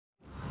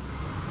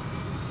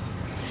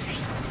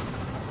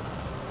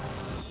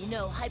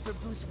know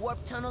Hyperboost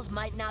warp tunnels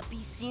might not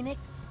be scenic,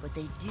 but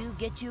they do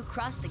get you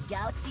across the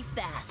galaxy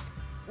fast.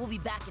 We'll be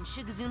back in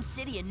Sugazoom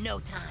City in no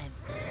time.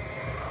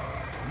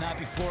 Not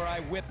before I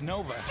whip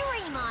Nova.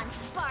 Dream on,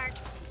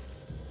 Sparks!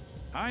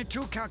 I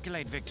too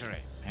calculate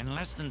victory in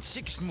less than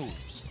 6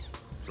 moves.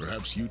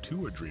 Perhaps you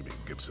too are dreaming,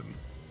 Gibson.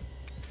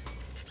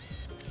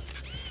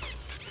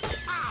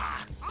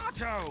 Ah!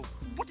 Otto!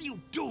 What are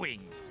you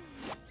doing?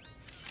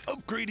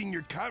 Upgrading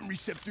your comm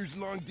receptor's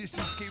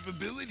long-distance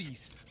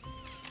capabilities.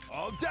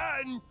 All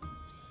done!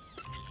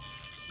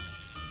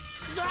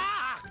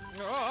 Ah!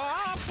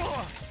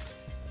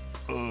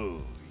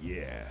 Oh,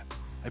 yeah.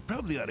 I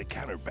probably ought to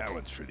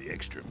counterbalance for the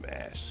extra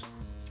mass.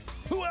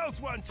 Who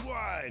else wants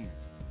one?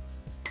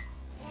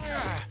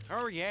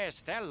 Oh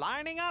yes, they're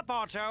lining up,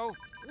 Otto.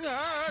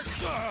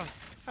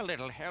 A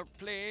little help,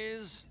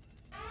 please.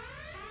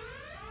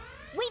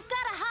 We've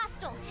got a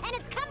hostile, and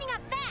it's coming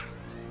up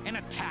fast! An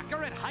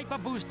attacker at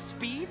hyperboost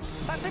speeds?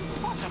 That's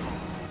impossible.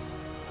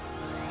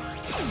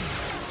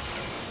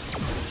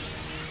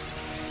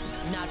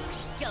 Not for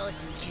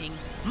Skeleton King.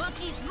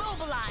 Monkeys,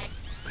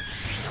 mobilize!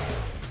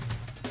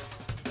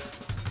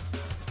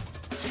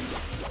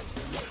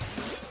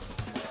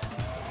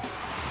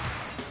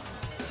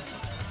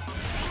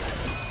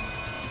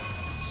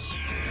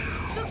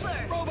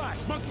 Super!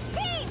 Robots! Monkey!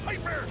 Team!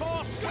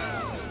 Hyperforce! Go!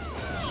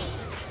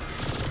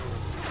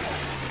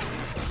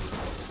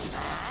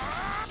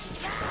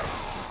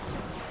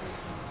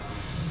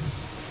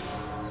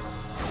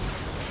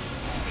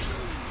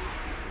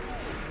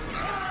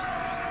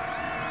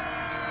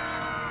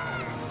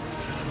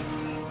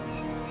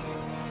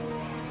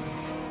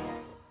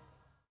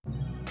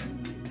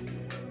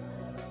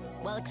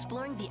 While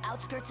exploring the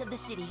outskirts of the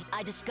city,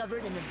 I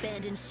discovered an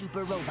abandoned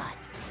super robot.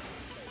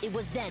 It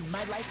was then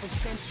my life was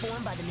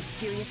transformed by the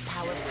mysterious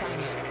power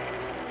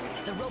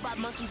primate. The robot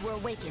monkeys were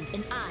awakened,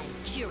 and I,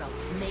 Chiro,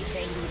 made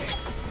their leader.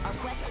 Our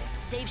quest,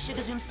 save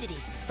Sugazoom City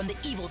from the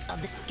evils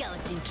of the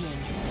Skeleton King.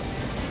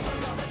 Super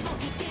robot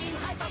monkey team,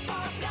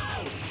 Hyperforce,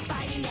 go!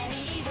 Fighting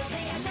any evil,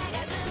 they are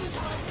Sugazoom's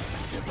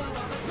hope. Super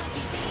robot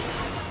monkey team,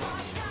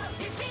 Hyperforce, go!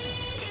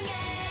 Defeating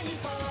any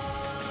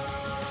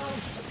foe.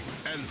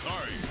 And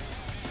time.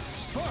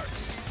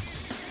 Sparks!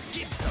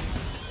 Get some!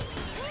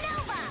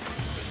 Nova!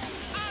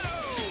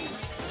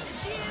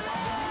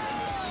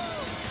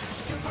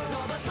 Super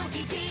robot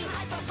monkey team,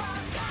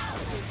 Hyperforce, go!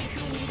 If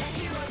you need a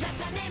hero,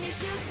 that's our name, you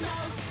should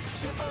know.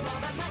 Super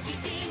robot monkey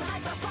team,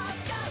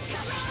 Hyperforce, go!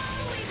 Come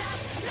on with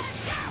us,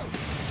 let's go!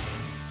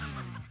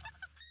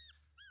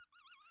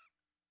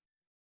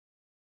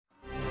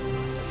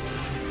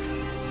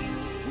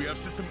 We have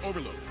system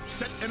overload.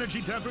 Set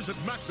energy dampers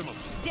at maximum.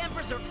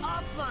 Dampers are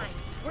offline.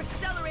 We're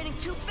accelerating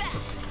too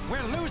fast.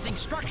 We're losing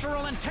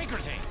structural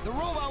integrity. The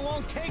robot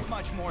won't take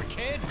much more,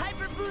 kid.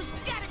 Hyperboost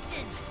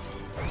jettison!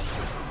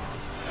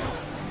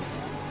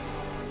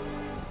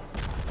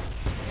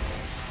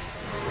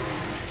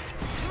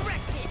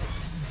 Direct hit!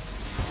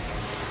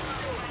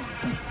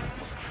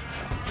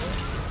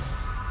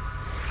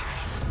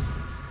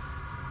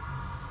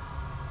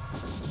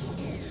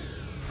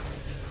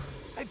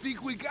 I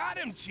think we got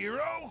him,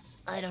 Chiro!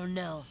 I don't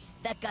know.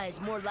 That guy has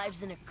more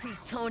lives than a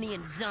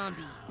Kryptonian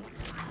zombie.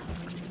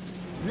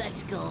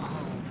 Let's go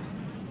home.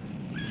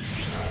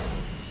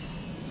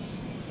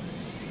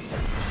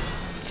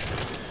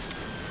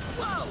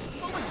 Whoa!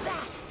 What was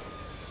that?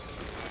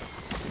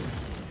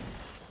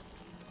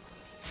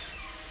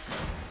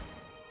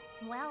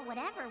 Well,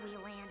 whatever we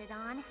landed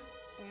on,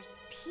 there's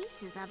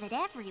pieces of it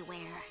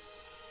everywhere.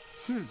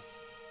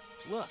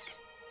 Look.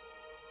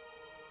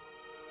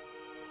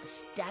 A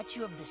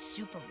statue of the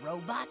super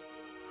robot?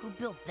 Who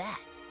built that?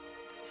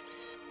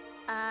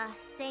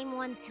 Same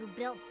ones who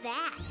built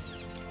that.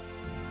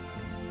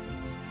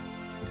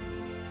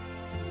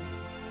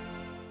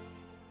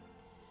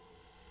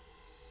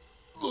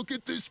 Look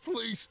at this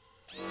place.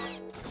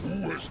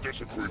 Who has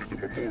desecrated the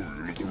memorial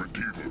of the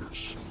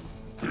Redeemers?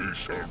 They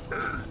shall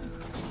pay.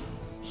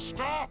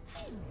 Stop!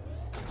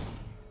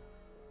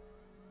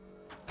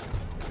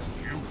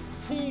 You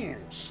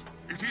fools!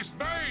 It is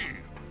they!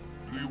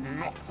 Do you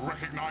not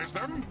recognize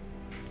them?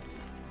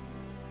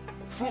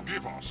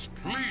 Forgive us,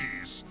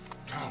 please!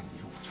 Down,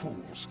 you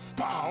fools!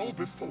 Bow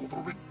before the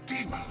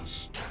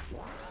Redeemers!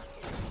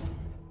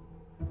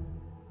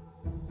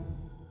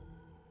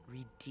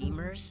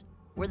 Redeemers?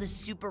 We're the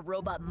super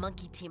robot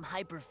monkey team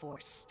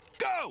Hyperforce.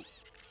 Go!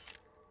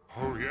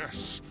 Oh,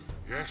 yes.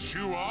 Yes,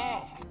 you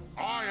are.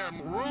 I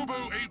am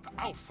Robo-Ape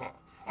Alpha.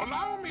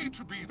 Allow me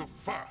to be the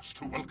first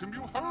to welcome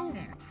you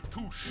home to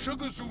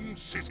Sugazoom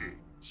City.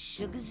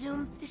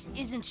 Sugazoom? This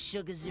isn't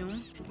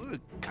Sugazoom. Well,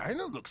 it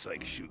kinda looks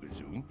like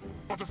Sugazoom.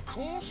 But of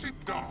course it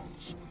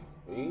does.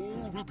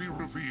 All will be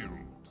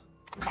revealed.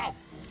 Come.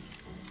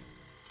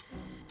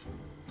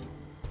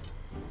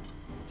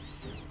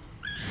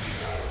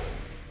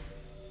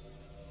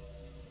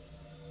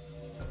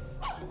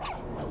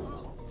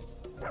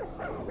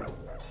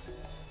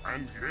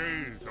 And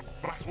yea, the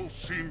battle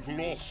seemed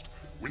lost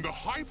when the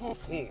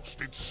Hyperforce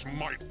did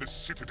smite the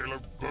citadel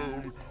of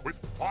bone with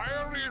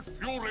fiery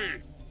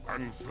fury.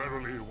 And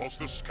verily was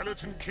the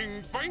Skeleton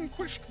King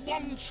vanquished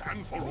once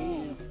and for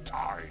all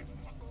time.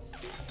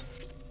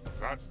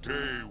 That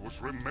day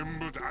was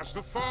remembered as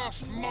the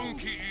first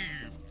Monkey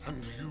Eve,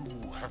 and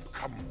you have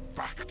come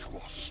back to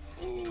us,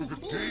 to the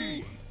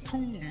day 2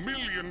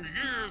 million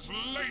years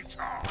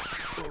later.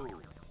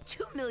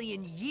 2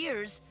 million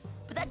years?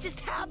 But that just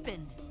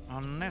happened.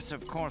 Unless,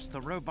 of course,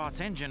 the robot's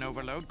engine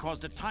overload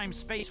caused a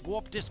time-space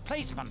warp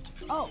displacement.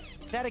 Oh,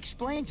 that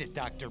explains it,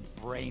 Dr.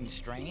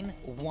 Brainstrain.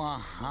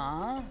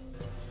 Wah-huh?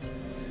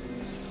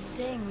 He's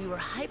saying we were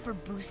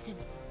hyper-boosted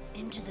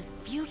into the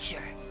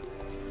future.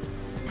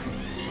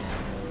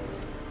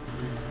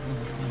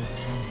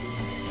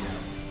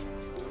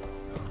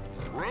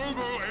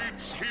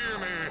 Robo-apes, hear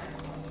me!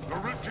 The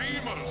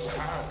Redeemers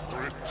have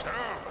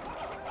returned!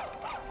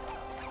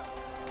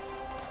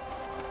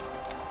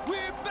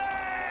 We're back!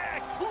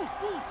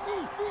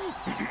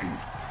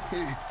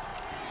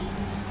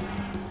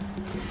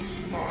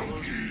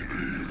 Monkey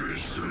Eve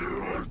is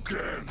here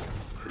again.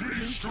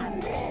 Peace to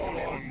all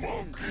on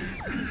Monkey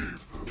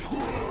Eve.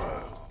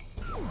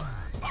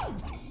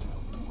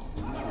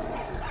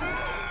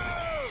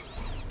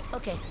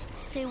 Okay,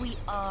 say we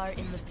are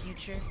in the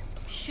future.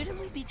 Shouldn't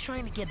we be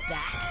trying to get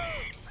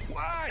back?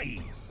 Why?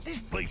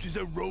 This place is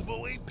a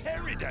robo-ape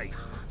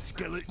paradise.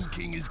 Skeleton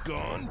King is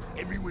gone.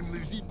 Everyone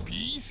lives in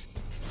peace.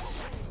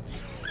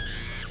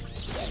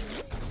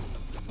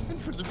 And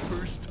for the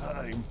first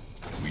time,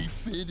 we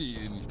fit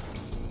in.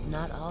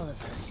 Not all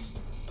of us.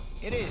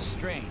 It is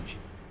strange.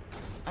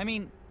 I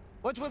mean,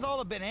 what's with all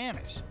the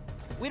bananas?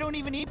 We don't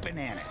even eat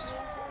bananas.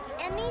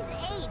 And these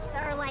apes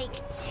are like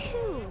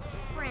too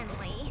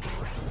friendly.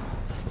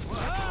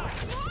 Hey!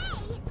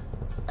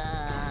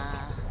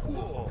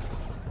 Whoa.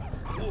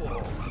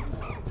 Whoa.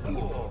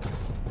 Whoa.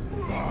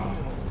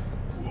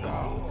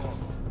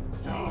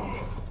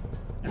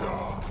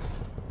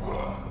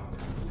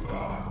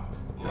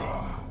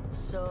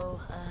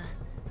 So,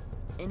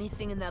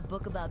 anything in that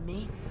book about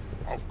me?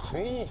 Of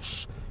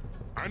course.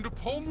 And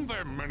upon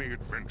their many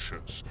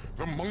adventures,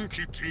 the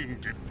monkey team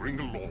did bring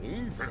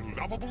along their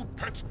lovable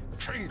pet,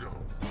 Chango.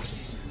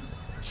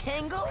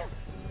 Chango?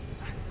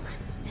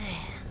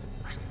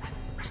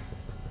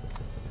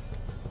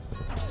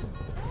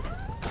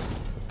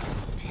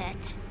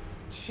 Pet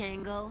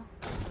Chango?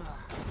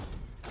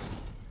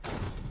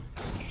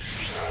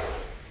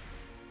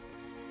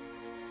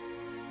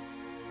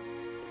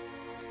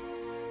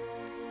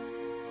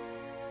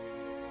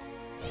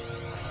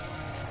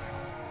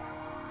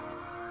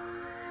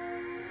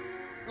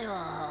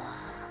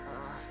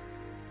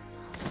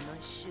 My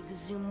Sugar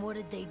Zoom, what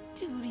did they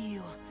do to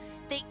you?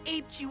 They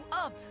aped you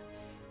up!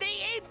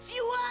 They aped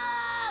you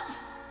up!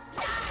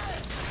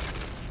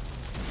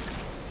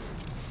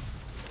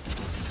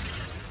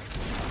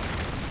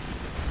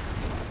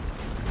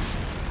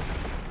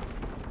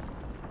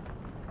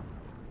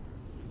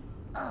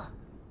 Oh,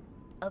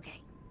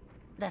 okay.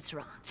 That's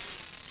wrong.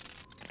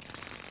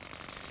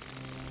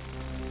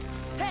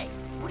 Hey,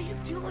 what are you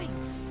doing?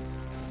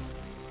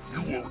 You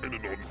are in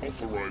an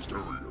unauthorized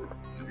area.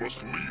 You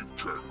must leave,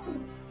 Chango.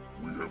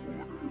 We have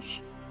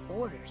orders.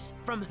 Orders?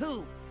 From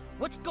who?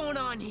 What's going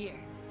on here?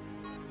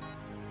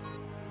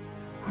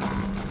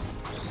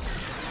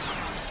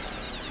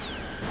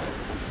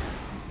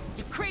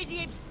 You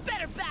crazy apes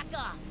better back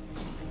off!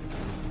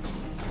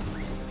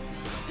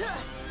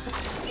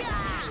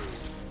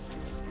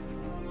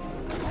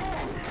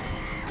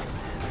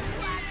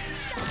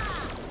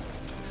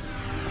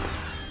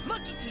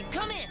 Monkey team,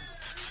 come in!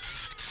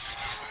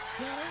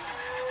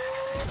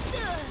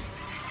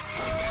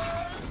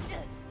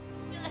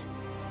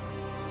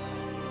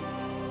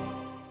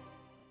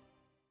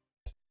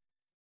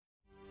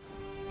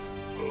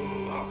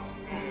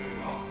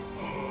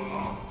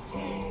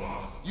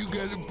 You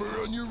got a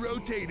burr on your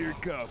rotator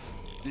cuff.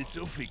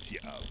 This'll fix you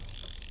up.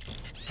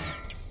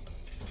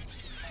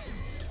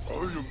 I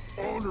am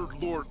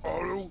honored, Lord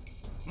Otto.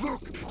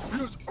 Look, he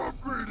has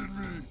upgraded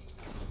me.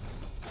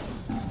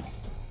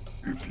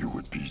 If you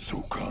would be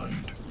so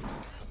kind.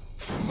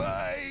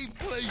 My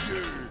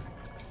pleasure.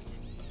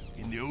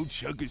 In the old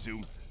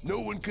Shuggazoom, no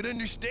one could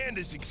understand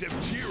us except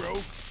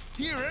Chiro.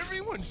 Here,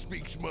 everyone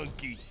speaks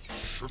monkey.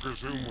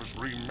 Sugarzoom was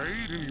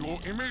remade in your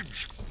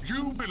image.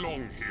 You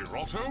belong here,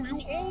 Otto. You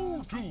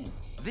all do.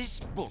 This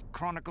book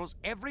chronicles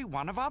every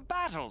one of our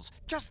battles.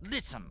 Just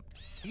listen.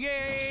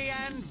 Yea,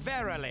 and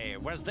verily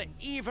was the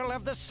evil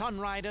of the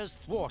Sunriders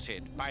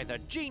thwarted by the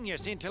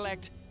genius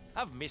intellect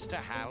of Mr.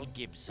 Hal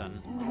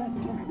Gibson.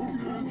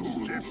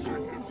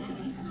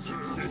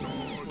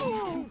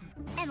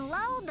 And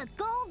lo, the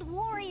gold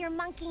warrior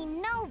monkey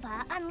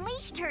Nova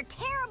unleashed her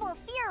terrible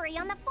fury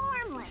on the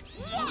formless.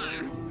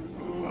 Yeah!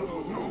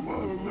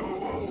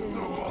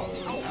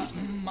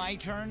 My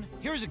turn?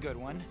 Here's a good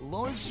one.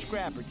 Lord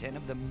Scrapperton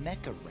of the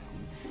Mecha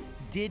Realm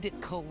did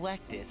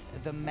collecteth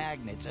the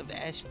magnets of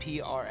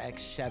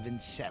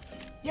SPRX-77.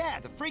 Yeah,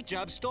 the freak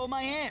job stole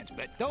my hands,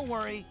 but don't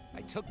worry.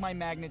 I took my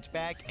magnets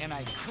back and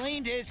I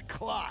cleaned his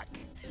clock.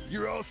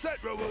 You're all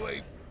set,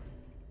 Robo-Ape.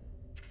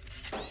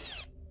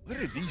 What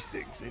are these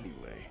things,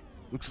 anyway?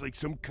 Looks like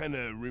some kind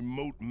of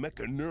remote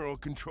mecha neural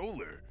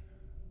controller.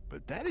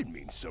 But that'd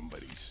mean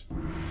somebody's.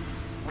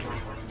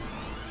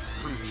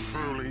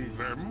 Controlling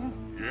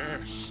them?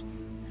 Yes.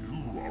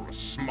 You are a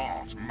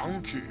smart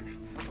monkey.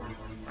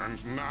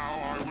 And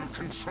now I will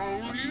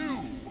control you.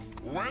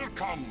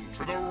 Welcome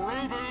to the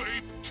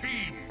Robo-Ape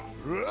team.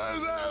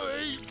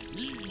 Robo-Ape!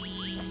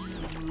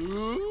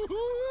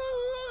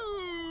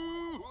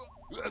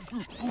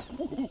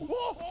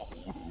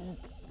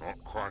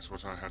 Not quite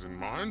what I had in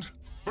mind.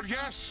 But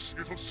yes,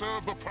 it'll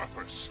serve the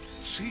purpose.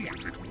 See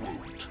if it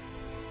won't.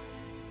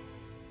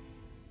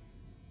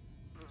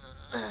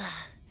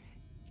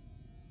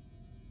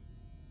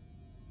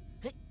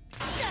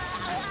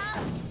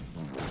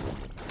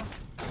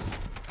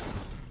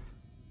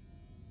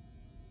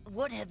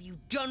 What have you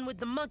done with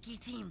the monkey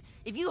team?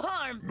 If you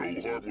harm... No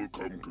harm will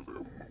come to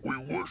them. We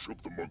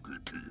worship the monkey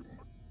team.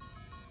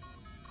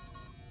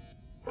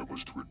 I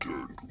must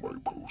return to my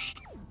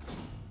post.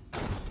 I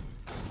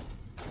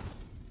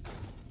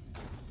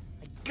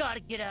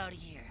gotta get out of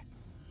here.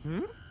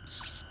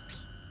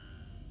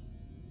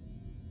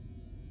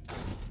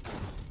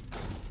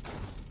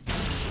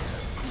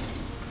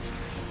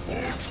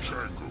 Launch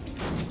Tango.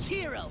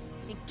 Hero,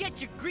 and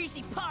get your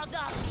greasy paws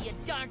off me, you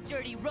darn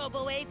dirty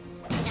robo-ape.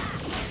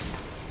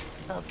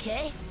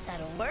 Okay,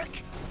 that'll work.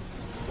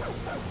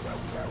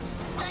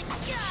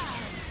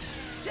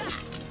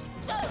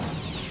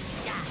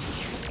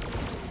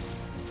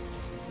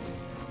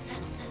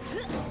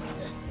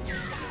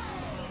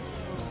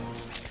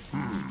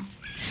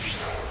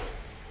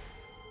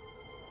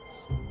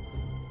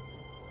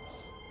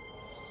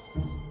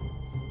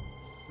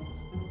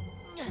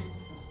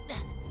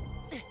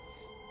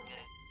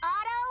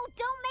 Otto,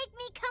 don't make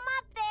me come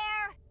up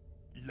there!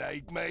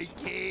 Like my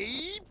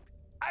cape?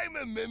 I'm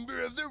a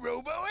member of the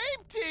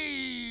Robo-Ape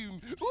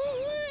team!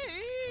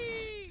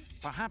 Woo-wee!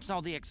 Perhaps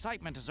all the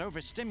excitement has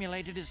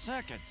overstimulated his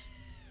circuits.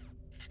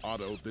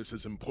 Otto, this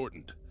is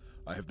important.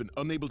 I have been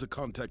unable to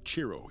contact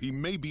Chiro. He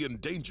may be in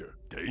danger.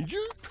 Danger?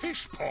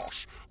 Pish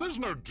posh! There's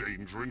no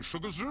danger in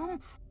Sugar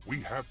Zoom. We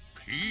have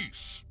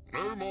peace.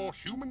 No more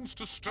humans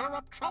to stir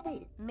up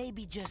trouble.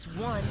 Maybe just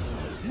one.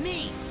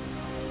 Me!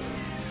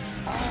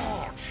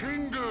 Ah,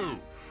 Chingu!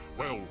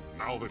 Well,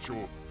 now that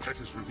your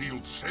pet is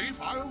revealed safe,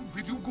 I'll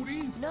bid you good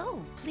evening.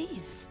 No,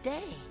 please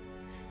stay.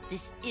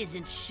 This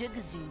isn't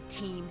Sugar Zoom,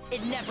 team.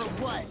 It never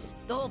was.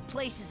 The whole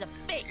place is a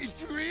fake.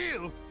 It's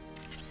real!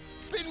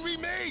 Been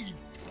remade!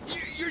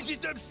 You're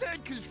just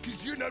upset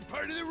because you're not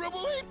part of the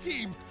Robo-Ape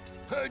team!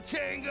 Huh,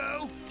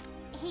 Tango?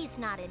 He's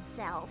not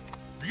himself.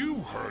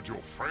 You heard your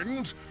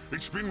friend.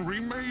 It's been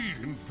remade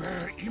in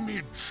their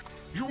image.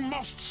 You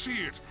must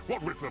see it.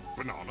 What with the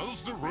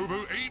bananas, the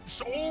robo-apes,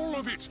 all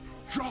of it.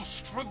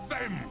 Just for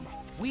them.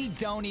 We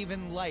don't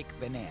even like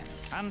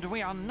bananas. And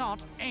we are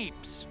not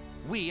apes.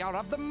 We are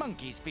of the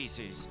monkey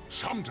species.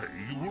 Someday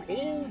you will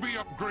all be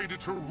upgraded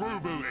to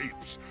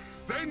robo-apes.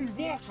 Then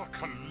what a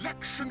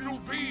collection you'll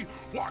be.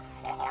 Why,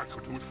 I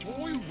could do it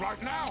for you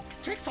right now.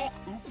 Tick-tock.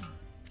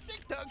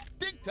 Tick-tock,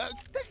 tick-tock,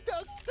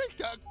 tick-tock,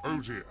 tick-tock.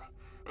 Oh dear.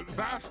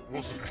 That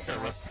was an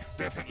error.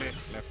 Definitely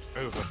left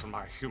over from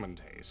my human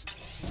days.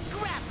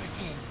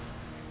 Scrapperton!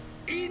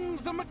 In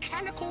the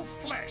mechanical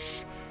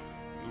flesh.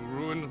 You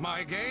ruined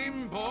my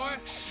game, boy.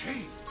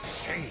 Shame,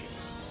 shame.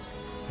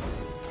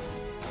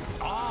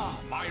 Ah,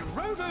 my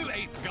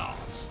robo-ape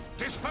guards.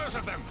 Dispose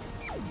of them.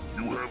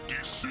 You have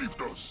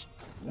deceived us.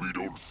 We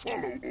don't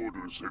follow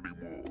orders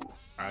anymore.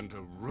 And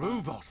a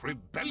robot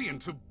rebellion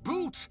to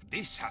boot.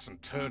 This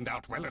hasn't turned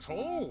out well at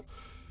all.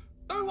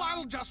 Oh,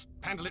 I'll just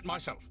handle it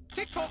myself.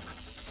 Tick-tock.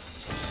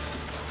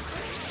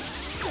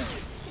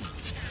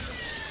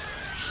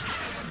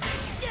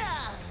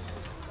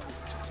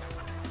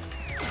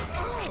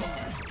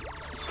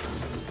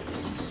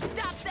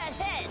 Stop that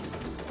head!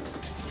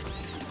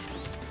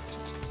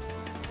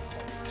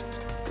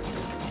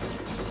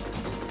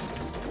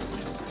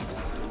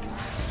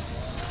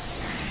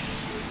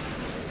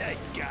 That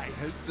guy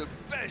has the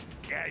best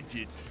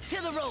gadgets.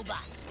 To the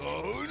robot!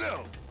 Oh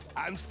no,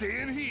 I'm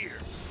staying here.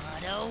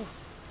 Otto?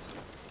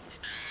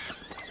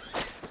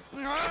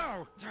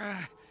 No!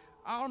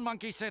 Our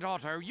monkey said,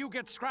 Otto, you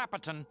get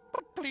Scrapperton.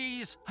 But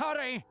please,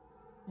 hurry!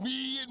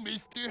 Me and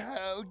Mr.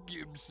 Hal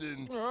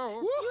Gibson.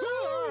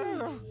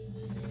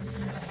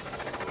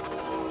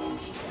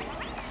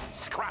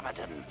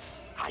 Scrapperton,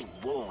 I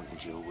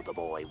warned you the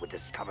boy would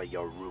discover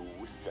your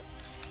ruse.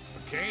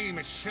 The game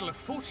is still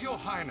afoot, Your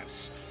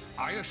Highness.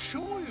 I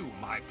assure you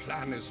my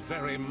plan is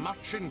very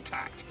much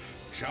intact.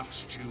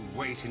 Just you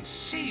wait and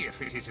see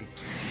if it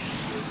isn't.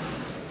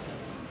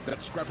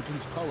 That's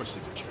Scrapperton's power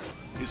signature.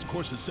 His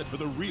course is set for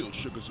the real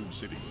Sugar Zoom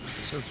City.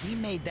 So he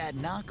made that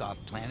knockoff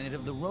planet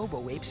of the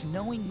Robo-Apes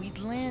knowing we'd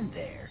land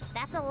there.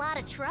 That's a lot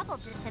of trouble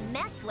just to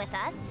mess with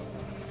us.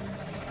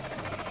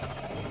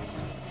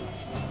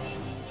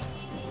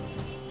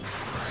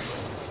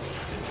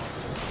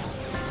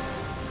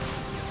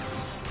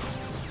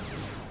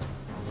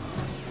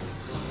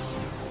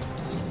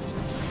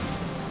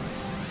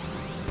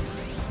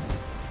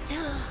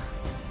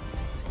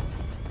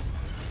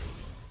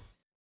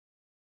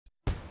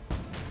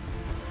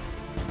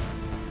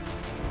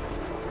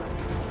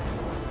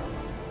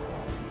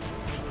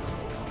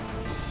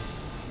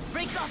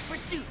 Take off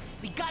pursuit.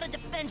 We gotta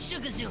defend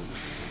Sugazoom.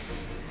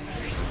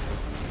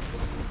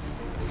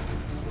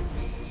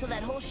 So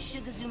that whole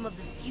Sugazoom of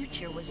the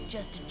future was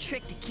just a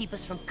trick to keep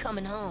us from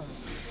coming home.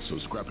 So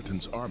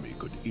Scrapperton's army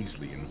could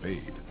easily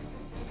invade.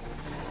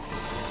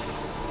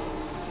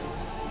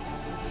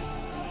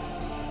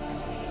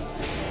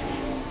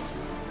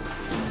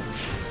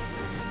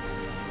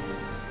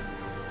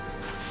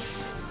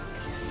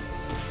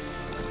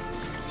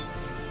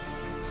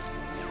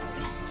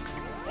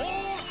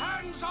 All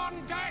hands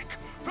on deck!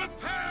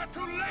 Prepare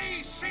to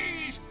lay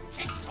siege!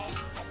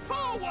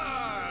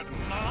 Forward,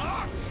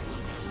 march!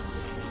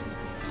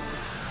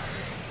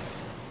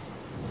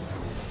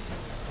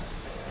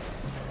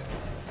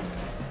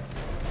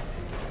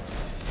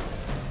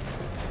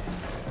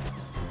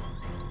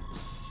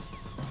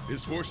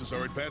 His forces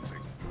are advancing.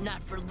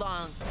 Not for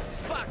long.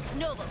 Sparks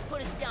Nova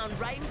put us down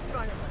right in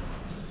front of them.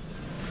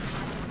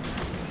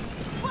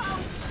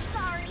 Whoa,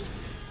 sorry.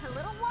 A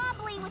little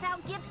wobbly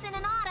without Gibson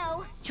and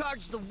Otto.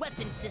 Charge the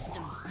weapon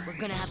system. We're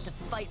gonna have to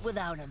fight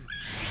without him.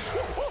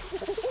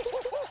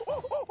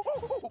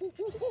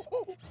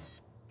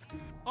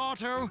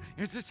 Otto,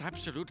 is this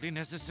absolutely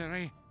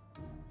necessary?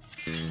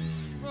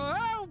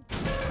 Oh!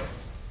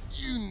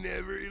 You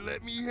never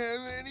let me have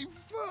any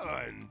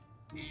fun.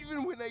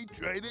 Even when I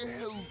try to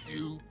help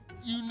you,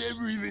 you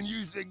never even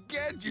use the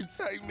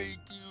gadgets I make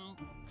you.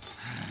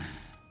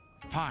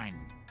 Fine.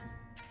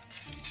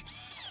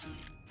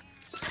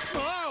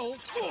 Oh!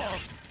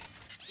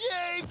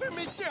 Yay for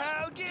Mr.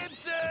 Hal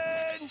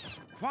Gibson!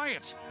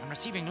 Quiet! I'm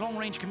receiving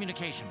long-range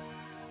communication.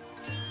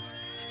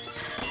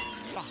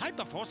 The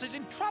Hyperforce is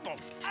in trouble!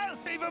 I'll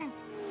save him!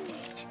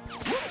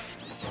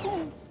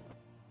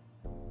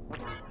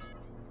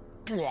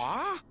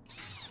 What?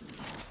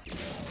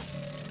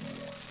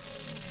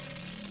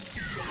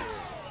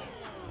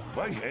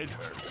 My head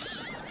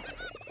hurts.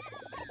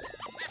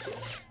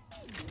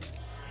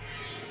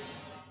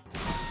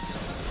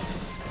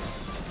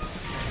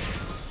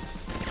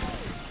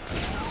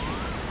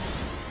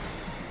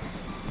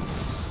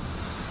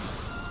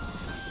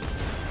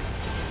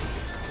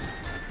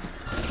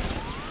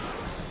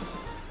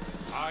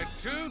 I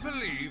do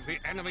believe the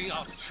enemy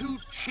are 2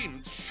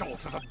 chimps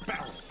short of a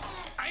barrel.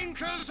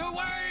 Anchors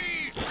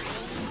away!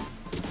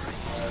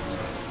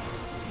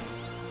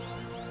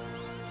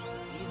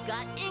 You've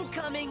got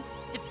incoming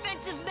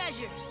defensive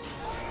measures.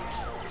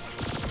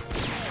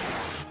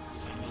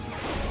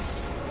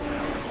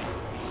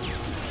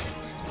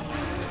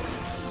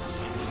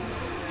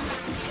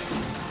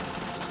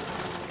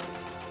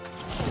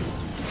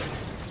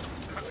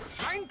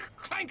 Clank,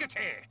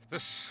 clankety! The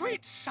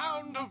sweet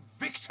sound of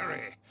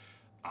victory!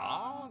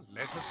 Ah,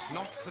 let us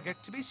not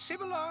forget to be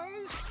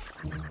civilized.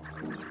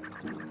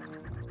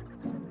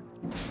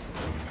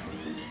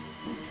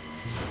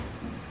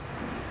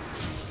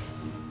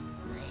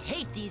 I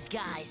hate these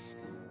guys.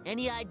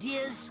 Any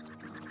ideas?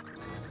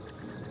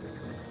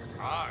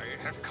 I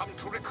have come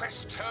to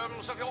request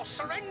terms of your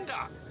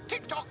surrender.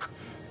 Tick-tock,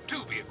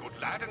 do be a good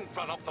lad and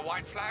run up the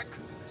white flag.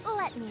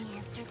 Let me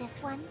answer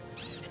this one.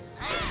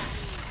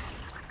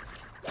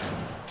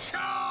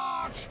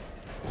 Charge!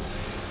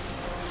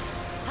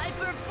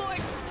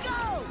 Hyperforce,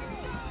 go!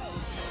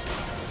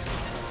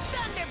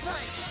 Thunder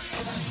Punch!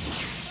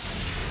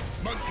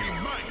 Monkey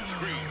Mind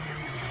Scream!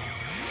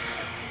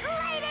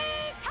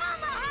 Lady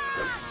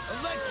Tomahawk!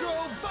 Electro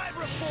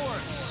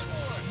Vibraforce!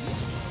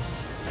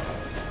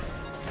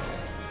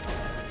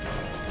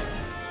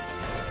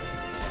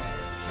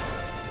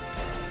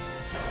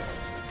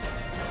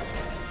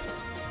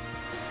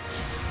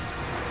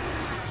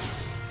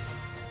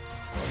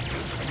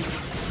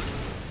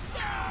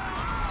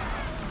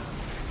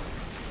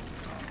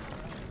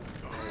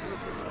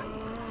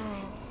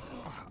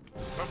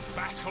 The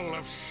battle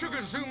of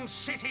Sugazoom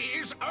City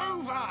is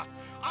over!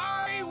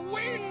 I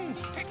win!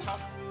 Tick-tock.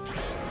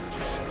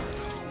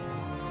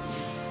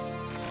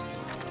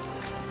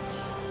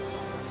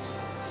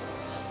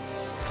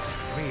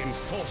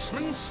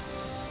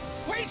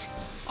 Reinforcements? Wait!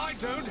 I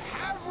don't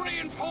have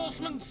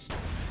reinforcements!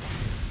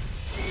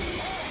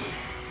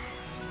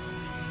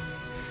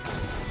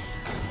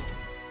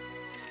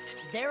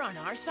 They're on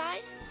our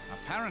side?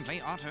 Apparently,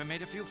 Otto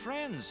made a few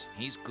friends.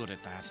 He's good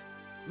at that.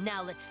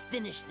 Now let's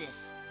finish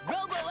this.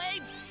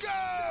 Robo-Apes,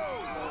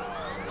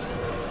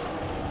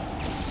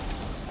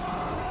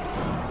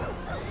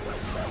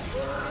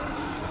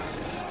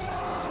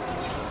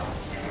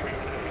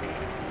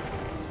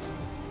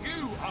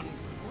 You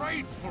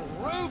ungrateful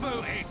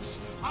robo-apes!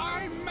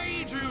 I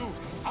made you!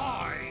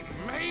 I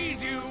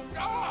made you!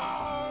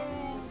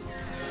 Oh!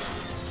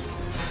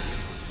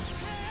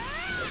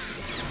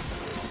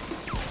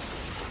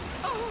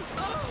 Oh!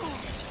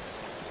 Oh!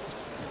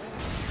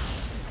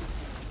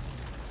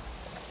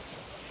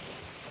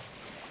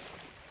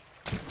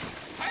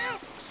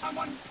 Help!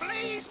 Someone,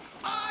 please!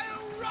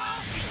 I'll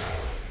run!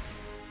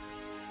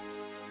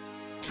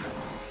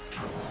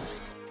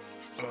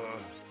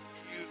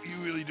 You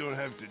really don't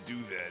have to do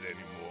that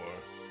anymore.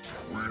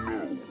 We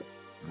know.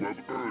 You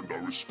have earned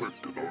our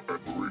respect and our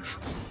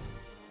admiration.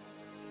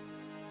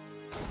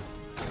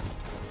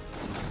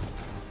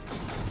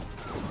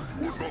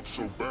 Not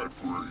so bad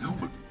for a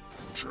human,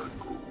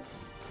 Django.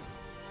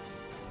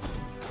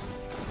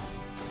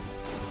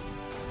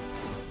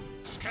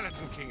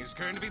 Skeleton King is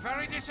going to be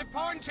very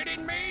disappointed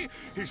in me.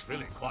 He's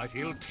really quite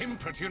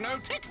ill-tempered, you know.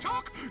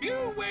 Tick-tock,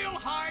 you will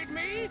hide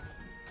me.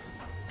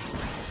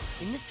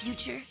 In the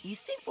future, you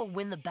think we'll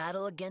win the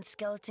battle against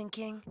Skeleton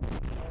King?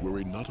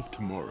 Worry not of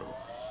tomorrow.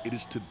 It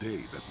is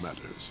today that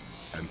matters.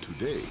 And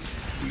today,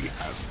 we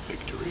have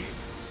victory.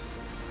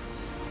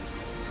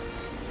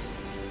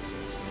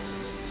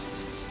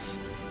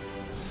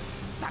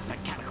 That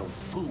mechanical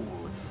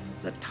fool!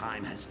 The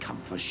time has come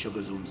for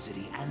Sugar Zoom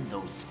City and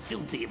those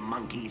filthy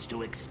monkeys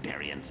to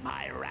experience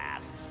my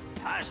wrath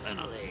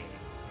personally.